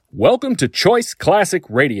Welcome to Choice Classic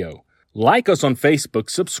Radio. Like us on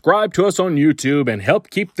Facebook, subscribe to us on YouTube, and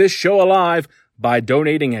help keep this show alive by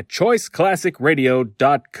donating at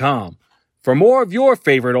choiceclassicradio.com. For more of your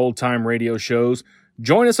favorite old-time radio shows,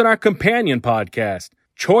 join us on our companion podcast,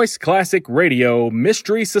 Choice Classic Radio,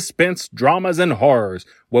 Mystery, Suspense, Dramas, and Horrors,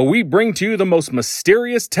 where we bring to you the most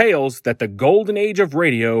mysterious tales that the golden age of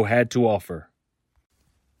radio had to offer.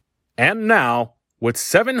 And now, with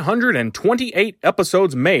 728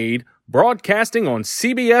 episodes made, broadcasting on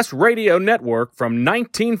CBS Radio Network from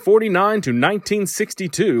 1949 to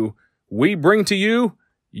 1962, we bring to you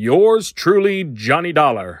yours truly, Johnny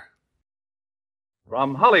Dollar.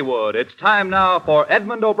 From Hollywood, it's time now for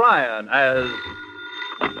Edmund O'Brien as...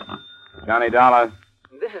 Johnny Dollar.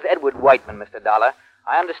 This is Edward Whiteman, Mr. Dollar.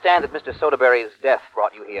 I understand that Mr. Soderberry's death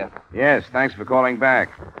brought you here. Yes, thanks for calling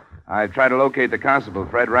back. I tried to locate the constable,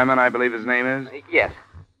 Fred Remen, I believe his name is. Yes.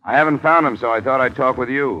 I haven't found him, so I thought I'd talk with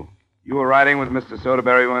you. You were riding with Mr.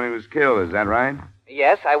 Soderberry when he was killed, is that right?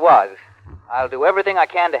 Yes, I was. I'll do everything I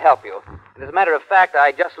can to help you. And as a matter of fact,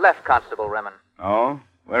 I just left Constable Remen. Oh?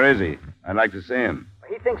 Where is he? I'd like to see him.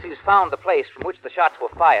 He thinks he's found the place from which the shots were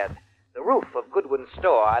fired. The roof of Goodwin's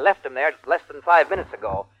store. I left him there less than 5 minutes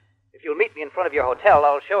ago. If you'll meet me in front of your hotel,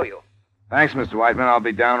 I'll show you. Thanks, Mr. Whiteman. I'll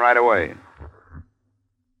be down right away.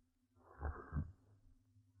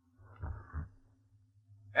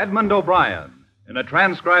 Edmund O'Brien, in a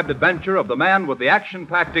transcribed adventure of the man with the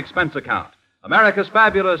action-packed expense account, America's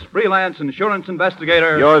fabulous freelance insurance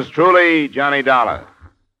investigator... Yours truly, Johnny Dollar.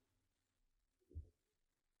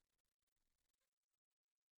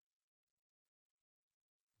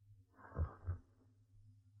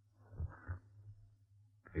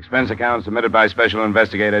 Expense account submitted by Special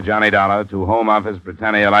Investigator Johnny Dollar to Home Office,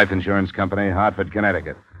 Britannia Life Insurance Company, Hartford,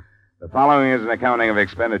 Connecticut. The following is an accounting of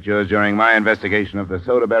expenditures during my investigation of the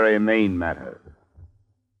Soderberry, Maine matter.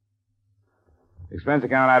 Expense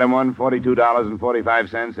account item 1, $42.45,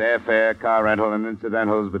 airfare, car rental, and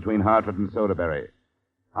incidentals between Hartford and Soderberry.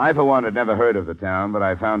 I, for one, had never heard of the town, but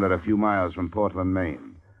I found it a few miles from Portland,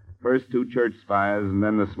 Maine. First 2 church spires, and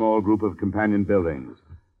then the small group of companion buildings,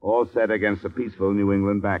 all set against a peaceful New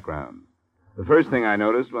England background. The first thing I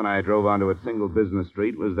noticed when I drove onto its single business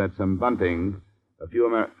street was that some bunting, The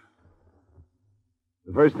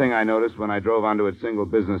first thing I noticed when I drove onto its single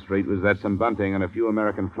business street was that some bunting and a few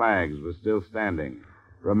American flags were still standing,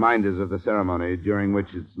 reminders of the ceremony during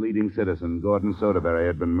which its leading citizen, Gordon Soderberry,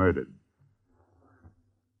 had been murdered.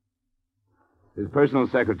 His personal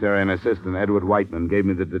secretary and assistant, Edward Whiteman, gave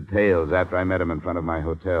me the details after I met him in front of my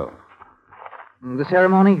hotel. The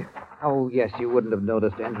ceremony? Oh, yes, you wouldn't have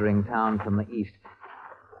noticed entering town from the east.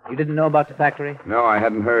 You didn't know about the factory? No, I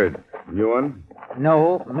hadn't heard. You one?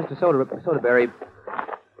 No, Mr. Soderberry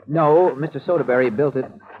built it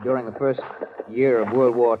during the first year of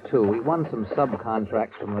World War II. He won some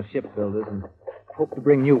subcontracts from the shipbuilders and hoped to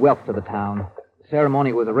bring new wealth to the town. The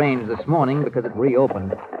ceremony was arranged this morning because it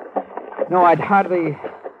reopened. No, it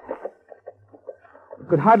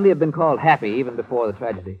could hardly have been called happy even before the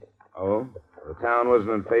tragedy. Oh? The town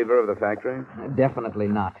wasn't in favor of the factory? Definitely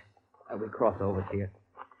not. We cross over here.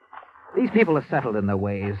 These people are settled in their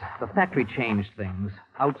ways. The factory changed things.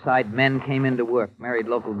 Outside men came into work, married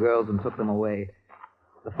local girls, and took them away.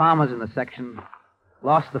 The farmers in the section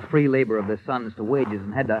lost the free labor of their sons to wages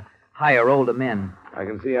and had to hire older men. I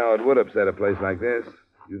can see how it would upset a place like this.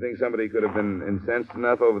 You think somebody could have been incensed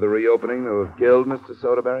enough over the reopening to have killed Mr.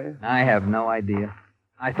 Soderberry? I have no idea.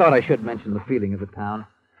 I thought I should mention the feeling of the town.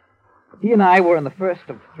 He and I were in the first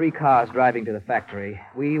of 3 cars driving to the factory.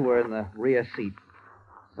 We were in the rear seat.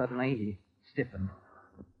 Suddenly, he stiffened.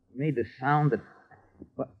 He made this sound that...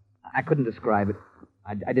 Well, I couldn't describe it.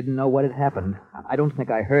 I didn't know what had happened. I don't think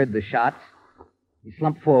I heard the shots. He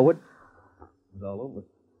slumped forward. It was all over.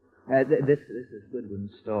 This is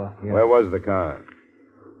Goodwin's store here. Where was the car?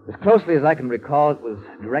 As closely as I can recall, it was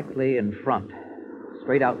directly in front.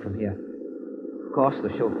 Straight out from here. Of course, the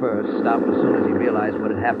chauffeur stopped as soon as he realized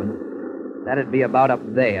what had happened. That'd be about up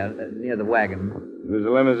there, near the wagon. It was a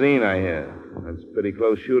limousine, I hear. That's pretty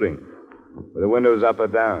close shooting. Were the windows up or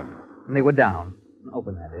down? And they were down.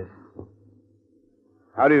 Open, that is.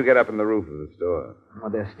 How do you get up on the roof of the store?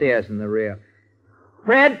 Well, there are stairs in the rear.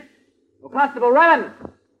 Fred! Oh, Constable Remen!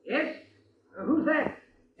 Yes? Who's that?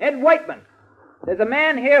 Ed Whiteman. There's a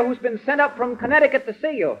man here who's been sent up from Connecticut to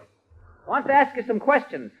see you. Wants to ask you some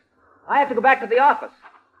questions. I have to go back to the office.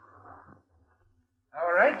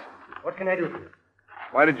 All right. What can I do for you?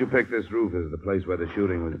 Why did you pick this roof as the place where the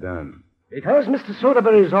shooting was done? Because Mr.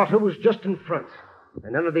 Soderberry's auto was just in front.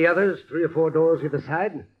 And none of the others, 3 or 4 doors either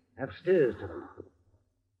side, have stairs to them.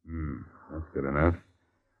 That's good enough.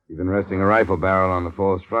 Even resting a rifle barrel on the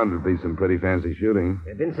false front would be some pretty fancy shooting.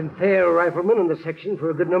 There have been some fair riflemen in the section for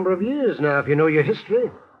a good number of years now, if you know your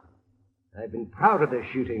history. I've been proud of their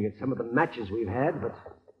shooting at some of the matches we've had, but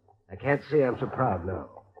I can't say I'm so proud now.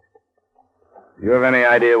 Do you have any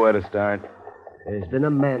idea where to start? There's been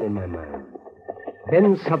a man in my mind.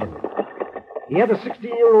 Ben Sutherland. He had a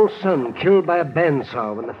 16-year-old son killed by a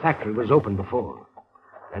bandsaw when the factory was open before.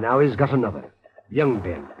 And now he's got another, young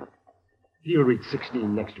Ben. He'll reach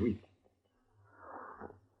 16 next week.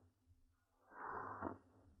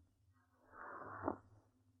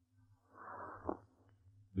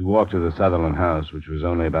 We walked to the Sutherland house, which was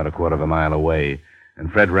only about a quarter of a mile away,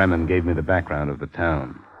 and Fred Remond gave me the background of the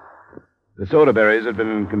town. The Soderberrys had been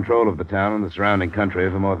in control of the town and the surrounding country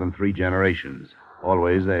for more than 3 generations.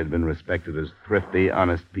 Always they had been respected as thrifty,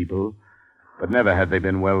 honest people, but never had they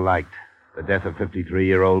been well liked. The death of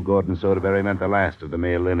 53-year-old Gordon Soderberry meant the last of the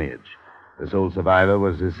male lineage. The sole survivor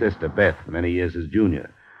was his sister, Beth, many years his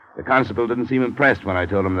junior. The constable didn't seem impressed when I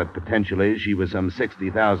told him that potentially she was some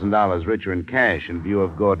 $60,000 richer in cash in view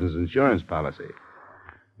of Gordon's insurance policy.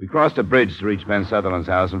 We crossed a bridge to reach Ben Sutherland's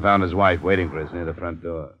house and found his wife waiting for us near the front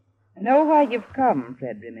door. I know why you've come,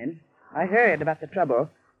 Fred Remond. I heard about the trouble.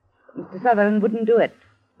 Mr. Sutherland wouldn't do it.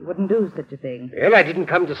 He wouldn't do such a thing. Well, I didn't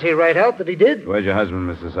come to say right out that he did. Where's your husband,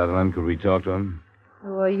 Mr. Sutherland? Could we talk to him?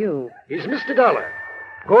 Who are you? He's Mr. Dollar.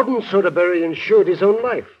 Gordon Soderberry insured his own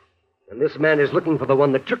life. And this man is looking for the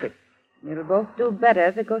one that took it. You'll both do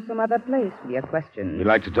better to go some other place with your questions. We'd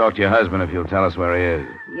like to talk to your husband if you'll tell us where he is.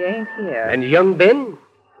 He ain't here. And young Ben?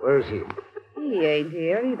 Where's he? He ain't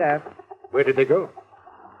here either. Where did they go?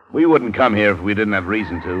 We wouldn't come here if we didn't have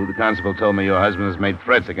reason to. The constable told me your husband has made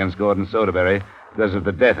threats against Gordon Soderberry because of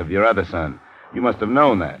the death of your other son. You must have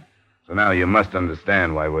known that. So now you must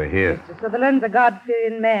understand why we're here. Mr. Sutherland's a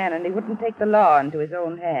God-fearing man, and he wouldn't take the law into his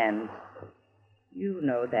own hands. You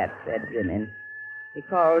know that, Fred Remond. He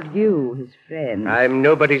called you his friend. I'm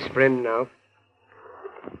nobody's friend now.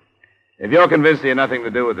 If you're convinced he had nothing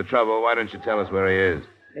to do with the trouble, why don't you tell us where he is?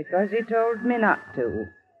 Because he told me not to.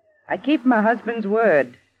 I keep my husband's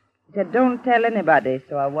word. He said, don't tell anybody,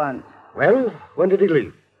 so I won't. Well, when did he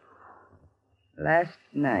leave? Last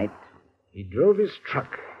night. He drove his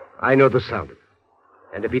truck. I know the sound of it.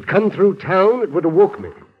 And if he'd come through town, it would have woke me.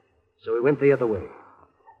 So he went the other way.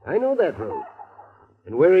 I know that road.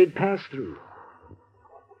 And where he'd passed through.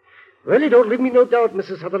 Well, you don't leave me no doubt,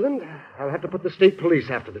 Mrs. Sutherland. I'll have to put the state police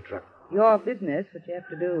after the truck. Your business, what you have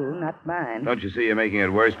to do, not mine. Don't you see you're making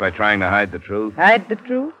it worse by trying to hide the truth? Hide the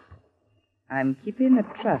truth? I'm keeping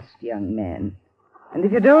a trust, young man. And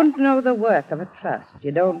if you don't know the worth of a trust,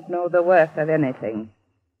 you don't know the worth of anything.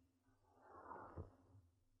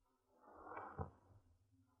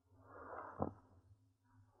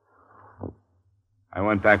 I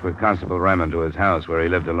went back with Constable Remond to his house where he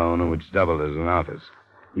lived alone and which doubled as an office.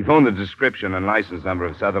 He phoned the description and license number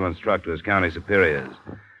of Sutherland's truck to his county superiors.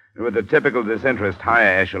 And with the typical disinterest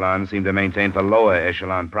higher echelons seem to maintain for lower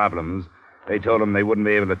echelon problems, they told him they wouldn't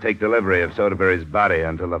be able to take delivery of Soderberry's body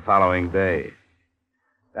until the following day.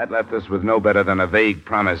 That left us with no better than a vague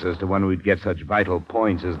promise as to when we'd get such vital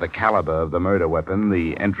points as the caliber of the murder weapon,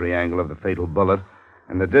 the entry angle of the fatal bullet,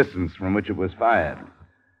 and the distance from which it was fired.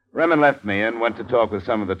 Remond left me and went to talk with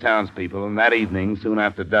some of the townspeople, and that evening, soon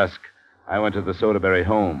after dusk, I went to the Soderberry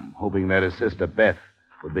home, hoping that his sister Beth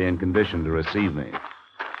would be in condition to receive me.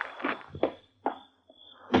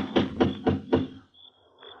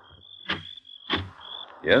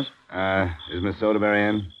 Yes? Is Miss Soderberry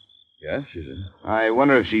in? Yes, she's in. I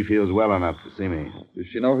wonder if she feels well enough to see me. Does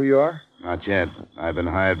she know who you are? Not yet. I've been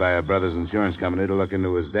hired by her brother's insurance company to look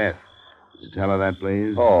into his death. Would you tell her that,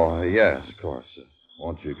 please? Oh, yes, of course.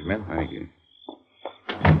 Won't you come in? Thank you.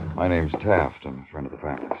 My name's Taft. I'm a friend of the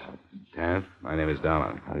family's. Taft, my name is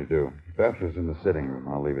Dollar. How do you do? Beth is in the sitting room.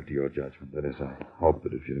 I'll leave it to your judgment. That is, I hope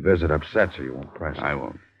that if your visit upsets her, you won't press her. I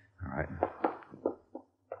won't. All right.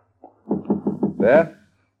 Beth?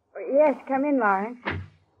 Yes, come in, Lawrence.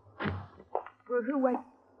 Well, who was...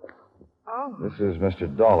 Oh, This is Mr.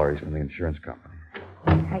 Dollar. He's from the insurance company.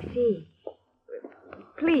 I see.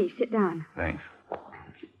 Please, sit down. Thanks.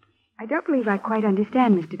 I don't believe I quite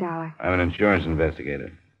understand, Mr. Dollar. I'm an insurance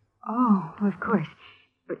investigator. Oh, well, of course.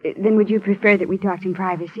 But, then would you prefer that we talked in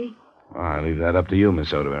privacy? Well, I leave that up to you,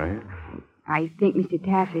 Miss Soderberry. I think Mr.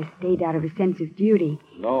 Taft has stayed out of a sense of duty.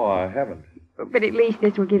 No, I haven't. But at least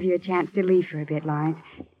this will give you a chance to leave for a bit, Lawrence.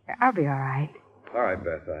 I'll be all right. All right,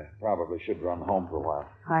 Beth. I probably should run home for a while.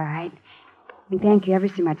 All right. And thank you ever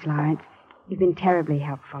so much, Lawrence. You've been terribly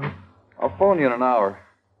helpful. I'll phone you in an hour.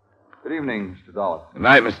 Good evening, Mr. Dollar. Good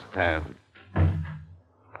night, Mr. Taft.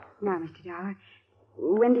 Now, Mr. Dollar,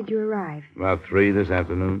 When did you arrive? About 3 this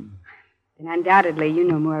afternoon. Then undoubtedly you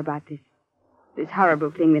know more about this horrible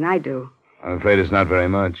thing than I do. I'm afraid it's not very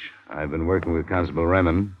much. I've been working with Constable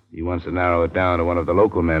Remen. He wants to narrow it down to one of the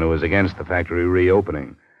local men who is against the factory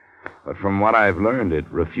reopening. But from what I've learned, it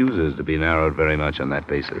refuses to be narrowed very much on that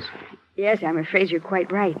basis. Yes, I'm afraid you're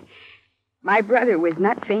quite right. My brother was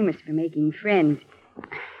not famous for making friends.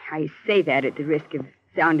 I say that at the risk of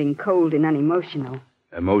sounding cold and unemotional.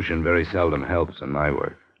 Emotion very seldom helps in my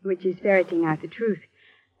work. Which is ferreting out the truth.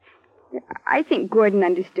 I think Gordon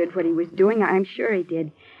understood what he was doing. I'm sure he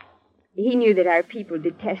did. He knew that our people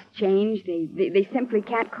detest change. They simply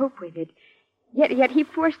can't cope with it. Yet he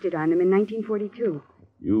forced it on them in 1942.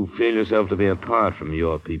 You feel yourself to be apart from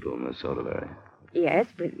your people, Miss Soderberry. Yes,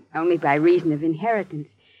 but only by reason of inheritance.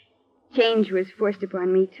 Change was forced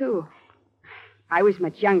upon me, too. I was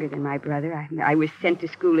much younger than my brother. I was sent to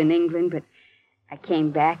school in England, but I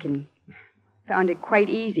came back and found it quite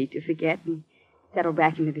easy to forget and settle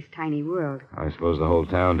back into this tiny world. I suppose the whole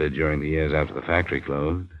town did during the years after the factory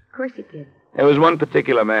closed. Of course it did. There was one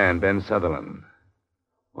particular man, Ben Sutherland.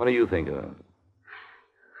 What do you think of him?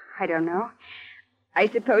 I don't know. I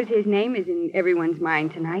suppose his name is in everyone's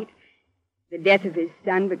mind tonight. The death of his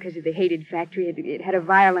son because of the hated factory, it had a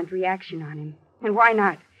violent reaction on him. And why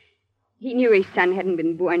not? He knew his son hadn't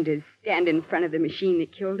been born to stand in front of the machine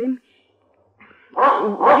that killed him.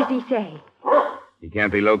 What does he say? He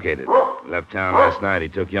can't be located. Left town last night. He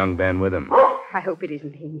took young Ben with him. I hope it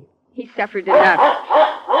isn't he. He suffered enough.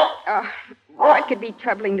 Oh, what could be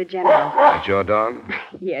troubling the general? That's your dog?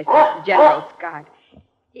 Yes, General Scott.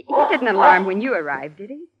 He didn't alarm when you arrived, did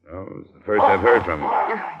he? Oh, it's the first I've heard from him.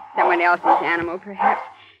 Oh, someone else's animal, perhaps.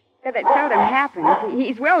 But that seldom happens.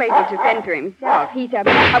 He's well able to fend for himself. He's a...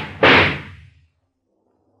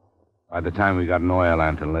 By the time we got an oil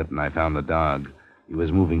lantern lit and I found the dog, he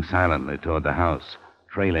was moving silently toward the house,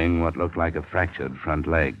 trailing what looked like a fractured front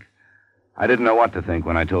leg. I didn't know what to think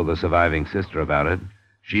when I told the surviving sister about it.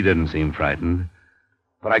 She didn't seem frightened.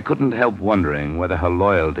 But I couldn't help wondering whether her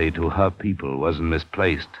loyalty to her people wasn't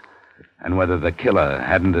misplaced, and whether the killer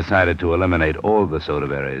hadn't decided to eliminate all the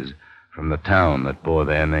Soderberrys from the town that bore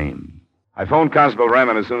their name. I phoned Constable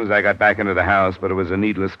Remen as soon as I got back into the house, but it was a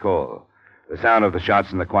needless call. The sound of the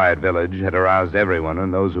shots in the quiet village had aroused everyone,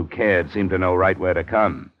 and those who cared seemed to know right where to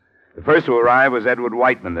come. The first to arrive was Edward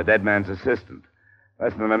Whiteman, the dead man's assistant.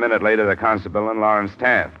 Less than a minute later, the constable and Lawrence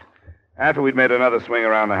Taft. After we'd made another swing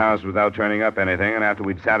around the house without turning up anything, and after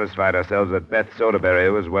we'd satisfied ourselves that Beth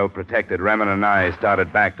Soderberry was well protected, Remen and I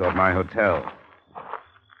started back toward my hotel.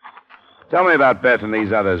 Tell me about Beth and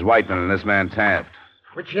these others, Whiteman and this man Taft.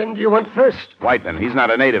 Which end do you want first? Whiteman, he's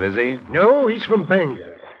not a native, is he? No, he's from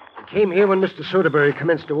Bangor. He came here when Mr. Soderberry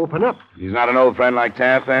commenced to open up. He's not an old friend like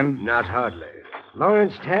Taft, then? Not hardly.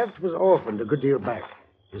 Lawrence Taft was orphaned a good deal back.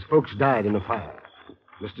 His folks died in a fire.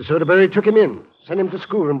 Mr. Soderberry took him in, sent him to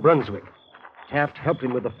school in Brunswick. Taft helped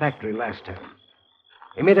him with the factory last time.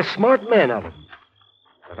 He made a smart man out of him,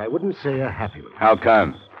 but I wouldn't say a happy one. How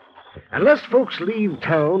come? Unless folks leave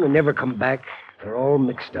town and never come back, they're all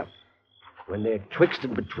mixed up. When they're twixt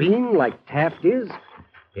and between, like Taft is,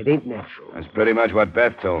 it ain't natural. That's pretty much what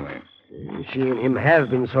Beth told me. She and him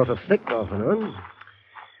have been sort of thick off and on.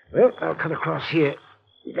 Well, I'll cut across here.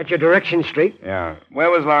 You got your directions straight? Yeah.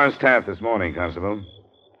 Where was Lawrence Taft this morning, Constable?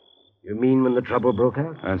 You mean when the trouble broke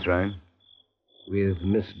out? That's right. With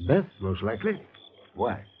Miss Beth, most likely.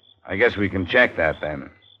 Why? I guess we can check that, then.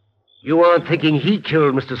 You aren't thinking he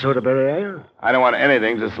killed Mr. Soderberry, are you? I don't want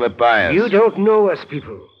anything to slip by us. You don't know us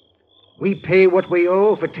people. We pay what we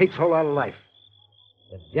owe if it takes all our life.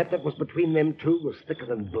 The debt that was between them two was thicker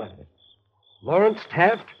than blood. Lawrence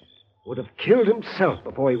Taft would have killed himself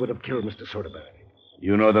before he would have killed Mr. Soderberry.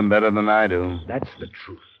 You know them better than I do. That's the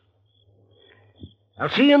truth. I'll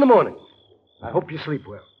see you in the morning. I hope you sleep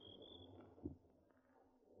well.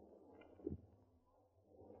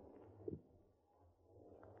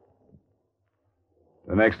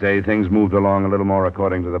 The next day, things moved along a little more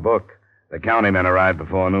according to the book. The county men arrived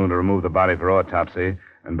before noon to remove the body for autopsy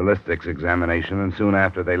and ballistics examination, and soon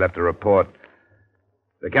after they left a report.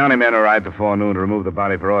 The county men arrived before noon to remove the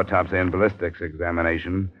body for autopsy and ballistics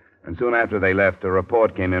examination, and soon after they left, a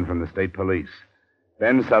report came in from the state police.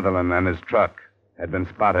 Ben Sutherland and his truck had been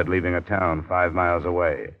spotted leaving a town 5 miles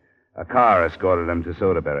away. A car escorted him to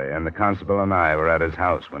Soderberry, and the constable and I were at his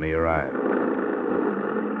house when he arrived.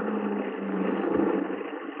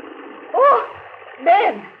 Oh,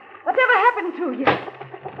 Ben! Whatever happened to you?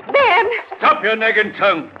 Ben! Stop your nagging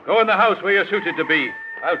tongue. Go in the house where you're suited to be.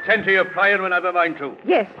 I'll tend to your prying when I've a mind to.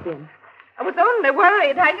 Yes, Ben. I was only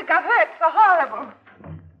worried how you got hurt so horrible.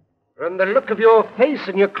 From the look of your face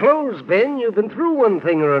and your clothes, Ben, you've been through one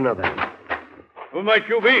thing or another. Who might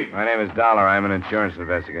you be? My name is Dollar. I'm an insurance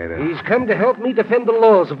investigator. He's come to help me defend the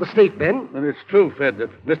laws of the state, Ben. And it's true, Fed,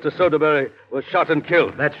 that Mr. Soderberry was shot and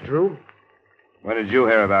killed. That's true. When did you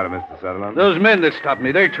hear about it, Mr. Sutherland? Those men that stopped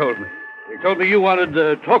me, they told me. They told me you wanted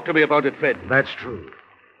to talk to me about it, Fed. That's true.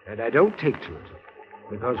 And I don't take to it,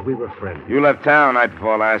 because we were friends. You left town night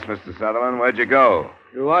before last, Mr. Sutherland. Where'd you go?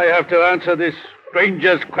 Do I have to answer this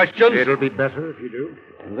stranger's questions? It'll be better if you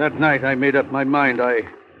do. That night I made up my mind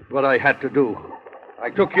what I had to do. I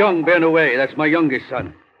took young Ben away. That's my youngest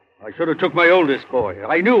son. I should have took my oldest boy.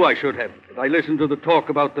 I knew I should have, but I listened to the talk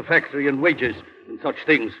about the factory and wages and such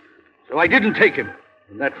things. So I didn't take him.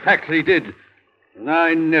 And that factory did. And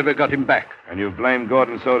I never got him back. And you've blamed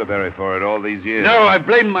Gordon Soderberry for it all these years? No, I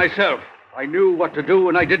blamed myself. I knew what to do,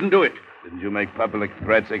 and I didn't do it. Didn't you make public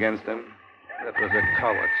threats against him? That was a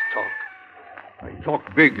coward's talk. I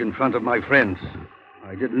talked big in front of my friends.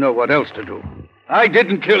 I didn't know what else to do. I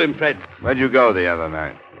didn't kill him, Fred. Where'd you go the other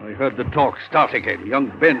night? I heard the talk start again.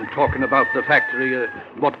 Young Ben talking about the factory,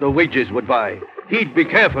 what the wages would buy. He'd be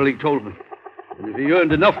careful, he told me. And if he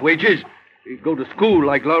earned enough wages, he'd go to school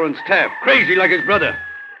like Lawrence Taft, crazy like his brother.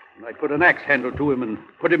 And I put an axe handle to him and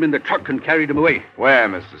put him in the truck and carried him away. Where,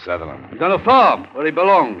 Mr. Sutherland? He's on a farm where he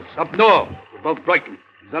belongs, up north, above Brighton.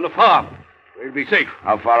 He's on a farm where he'll be safe.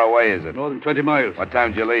 How far away is it? More than 20 miles. What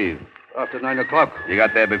time did you leave? After 9 o'clock. You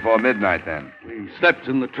got there before midnight, then? We slept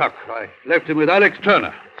in the truck. I left him with Alex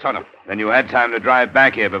Turner, son of. Then you had time to drive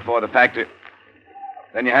back here before the factory...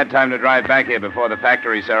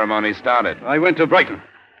 ceremony started. I went to Brighton.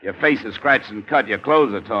 Your face is scratched and cut. Your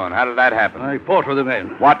clothes are torn. How did that happen? I fought with a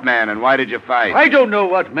man. What man, and why did you fight? I don't know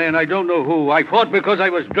what man. I don't know who. I fought because I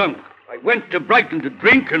was drunk. I went to Brighton to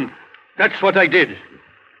drink, and that's what I did.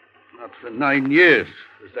 Not for 9 years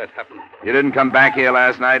has that happened. You didn't come back here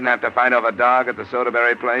last night and have to fight off a dog at the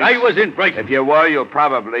Soderberry place? I was in Brighton. If you were, you'll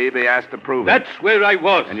probably be asked to prove it. That's where I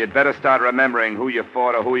was. And you'd better start remembering who you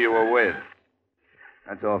fought or who you were with.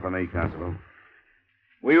 That's all for me, Constable.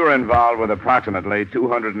 We were involved with approximately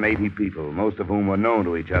 280 people, most of whom were known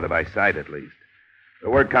to each other by sight, at least. The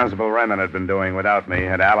work Constable Remen had been doing without me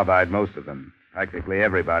had alibied most of them. Practically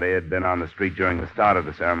everybody had been on the street during the start of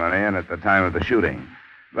the ceremony and at the time of the shooting.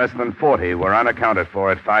 Less than 40 were unaccounted for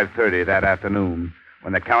at 5:30 that afternoon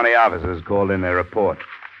when the county officers called in their report.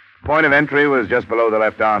 Point of entry was just below the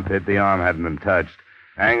left armpit. The arm hadn't been touched.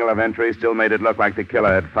 Angle of entry still made it look like the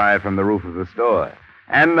killer had fired from the roof of the store.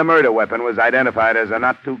 And the murder weapon was identified as a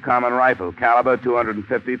not-too-common rifle, caliber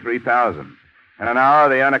 .253. In an hour,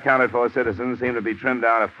 the unaccounted-for citizens seemed to be trimmed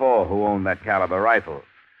down to 4 who owned that caliber rifle.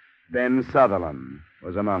 Ben Sutherland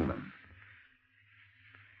was among them.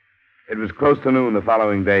 It was close to noon the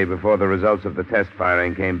following day before the results of the test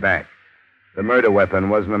firing came back. The murder weapon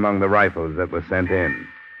wasn't among the rifles that were sent in.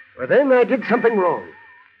 Well, then I did something wrong.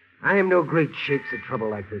 I am no great shakes at trouble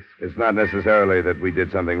like this. It's not necessarily that we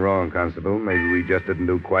did something wrong, Constable. Maybe we just didn't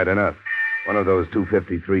do quite enough. One of those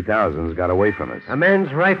 253,000s got away from us. A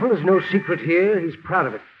man's rifle is no secret here. He's proud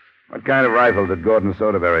of it. What kind of rifle did Gordon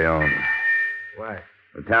Soderberry own? Why?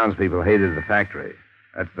 The townspeople hated the factory.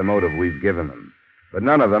 That's the motive we've given them. But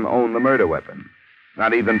none of them owned the murder weapon.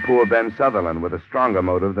 Not even poor Ben Sutherland, with a stronger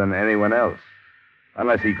motive than anyone else.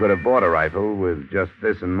 Unless he could have bought a rifle with just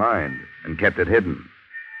this in mind and kept it hidden.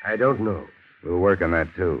 I don't know. We'll work on that,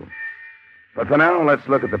 too. But for now, let's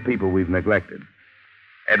look at the people we've neglected.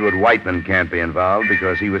 Edward Whiteman can't be involved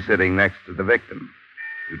because he was sitting next to the victim.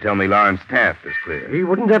 You tell me Lawrence Taft is clear. He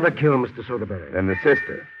wouldn't ever kill Mr. Soderberry. Then the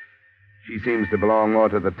sister. She seems to belong more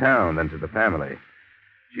to the town than to the family.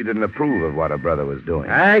 She didn't approve of what her brother was doing.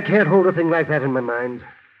 I can't hold a thing like that in my mind.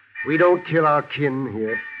 We don't kill our kin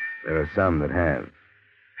here. There are some that have.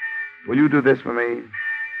 Will you do this for me?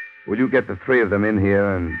 Will you get the 3 of them in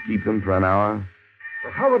here and keep them for an hour?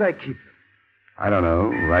 Well, how would I keep them? I don't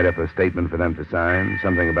know. Write up a statement for them to sign,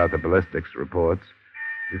 something about the ballistics reports.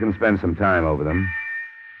 You can spend some time over them.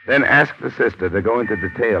 Then ask the sister to go into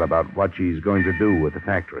detail about what she's going to do with the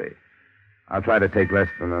factory. I'll try to take less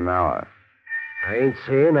than an hour. I ain't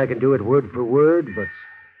saying I can do it word for word,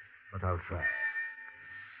 but I'll try.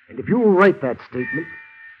 And if you'll write that statement,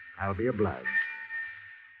 I'll be obliged.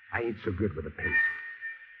 I ain't so good with a pencil.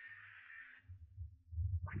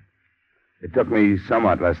 It took me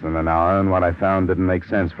somewhat less than an hour, and what I found didn't make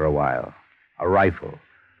sense for a while. A rifle,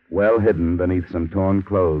 well hidden beneath some torn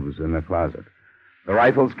clothes in the closet. The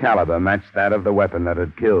rifle's caliber matched that of the weapon that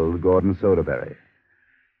had killed Gordon Soderberry.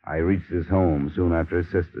 I reached his home soon after his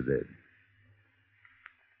sister did.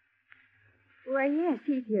 Why, yes,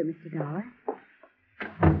 he's here, Mr. Dollar.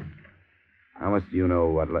 How much do you know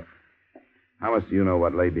How much do you know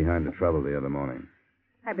what lay behind the trouble the other morning?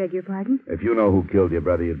 I beg your pardon? If you know who killed your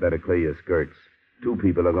brother, you'd better clear your skirts. 2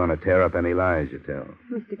 people are going to tear up any lies you tell.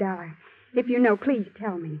 Mr. Dollar, if you know, please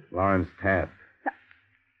tell me. Lawrence Taft.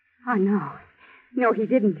 Oh, no. No, he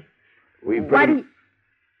didn't. Why do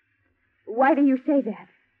you say that?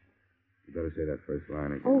 You better say that first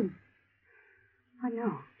line again. Oh,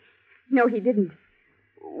 no. No, he didn't.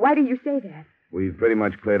 Why do you say that? We've pretty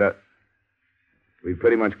much cleared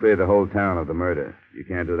the whole town of the murder. You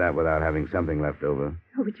can't do that without having something left over.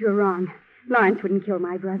 Oh, but you're wrong. Lawrence wouldn't kill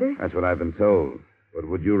my brother. That's what I've been told. But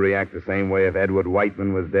would you react the same way if Edward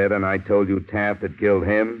Whiteman was dead and I told you Taft had killed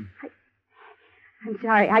him? I'm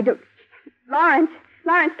sorry. I don't... Lawrence,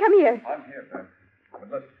 come here. I'm here, Pat. But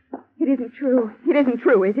listen. It isn't true. It isn't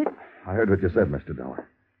true, is it? I heard what you said, Mr. Dollar.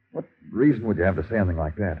 What reason would you have to say anything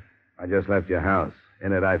like that? I just left your house.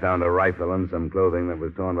 In it, I found a rifle and some clothing that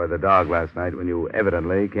was torn by the dog last night when you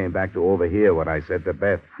evidently came back to overhear what I said to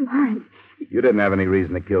Beth. Lawrence. You didn't have any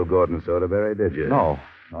reason to kill Gordon Soderberry, did you? No,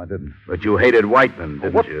 I didn't. But you hated Whiteman,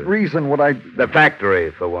 didn't What you? reason would I... The factory,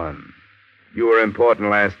 for one. You were important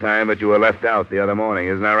last time, but you were left out the other morning,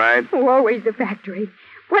 isn't that right? Oh, always the factory.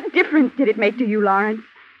 What difference did it make to you, Lawrence?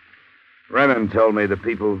 Remen told me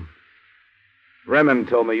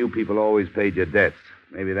you people always paid your debts.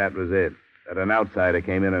 Maybe that was it. That an outsider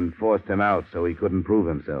came in and forced him out so he couldn't prove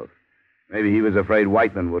himself. Maybe he was afraid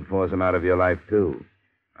Whiteman would force him out of your life, too.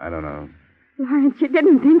 I don't know. Lawrence, you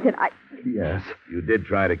didn't think that I... Yes. You did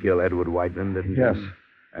try to kill Edward Whiteman, didn't you? Yes.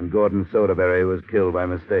 And Gordon Soderberry was killed by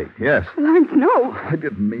mistake. Yes. Lawrence, no. I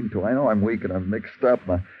didn't mean to. I know I'm weak and I'm mixed up.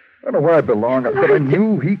 I don't know where I belong, but I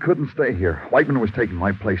knew he couldn't stay here. Whiteman was taking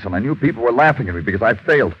my place, and I knew people were laughing at me because I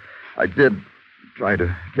failed. I did try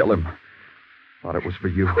to kill him. Thought it was for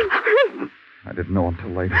you. I didn't know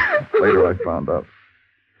until later. Later I found out.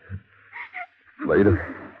 Later,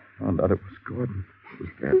 found out it was Gordon. It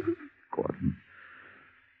was dead. Gordon.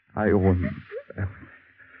 I owe him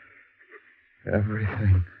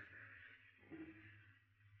everything.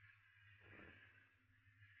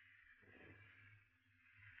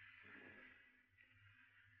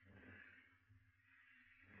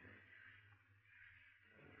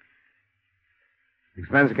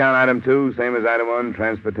 Expense account item 2, same as item 1,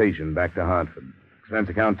 transportation back to Hartford. Expense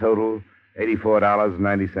account total,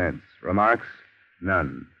 $84.90. Remarks?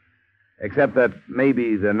 None. Except that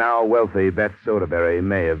maybe the now wealthy Beth Soderberry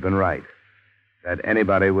may have been right. That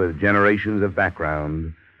anybody with generations of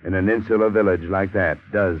background in an insular village like that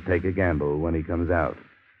does take a gamble when he comes out.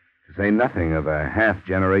 To say nothing of a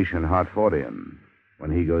half-generation Hartfordian when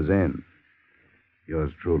he goes in.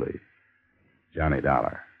 Yours truly, Johnny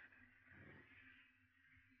Dollar.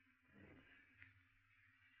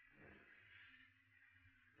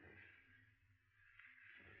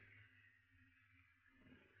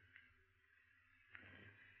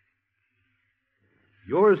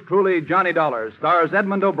 Yours truly, Johnny Dollar, stars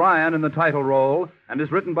Edmund O'Brien in the title role and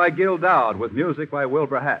is written by Gil Dowd with music by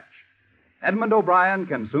Wilbur Hatch. Edmund O'Brien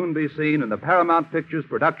can soon be seen in the Paramount Pictures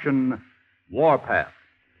production Warpath.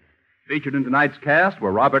 Featured in tonight's cast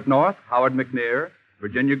were Robert North, Howard McNear,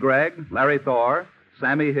 Virginia Gregg, Larry Thor,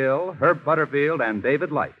 Sammy Hill, Herb Butterfield, and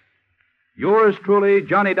David Light. Yours truly,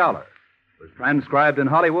 Johnny Dollar, was transcribed in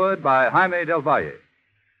Hollywood by Jaime Del Valle.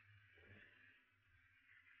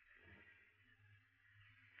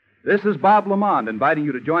 This is Bob Lamont inviting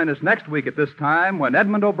you to join us next week at this time when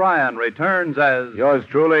Edmund O'Brien returns as... Yours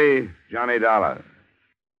truly, Johnny Dollar.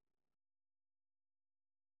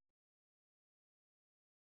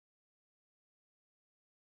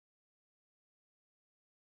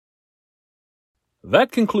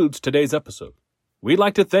 That concludes today's episode. We'd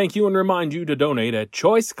like to thank you and remind you to donate at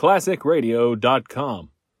choiceclassicradio.com.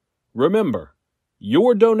 Remember,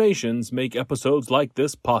 your donations make episodes like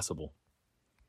this possible.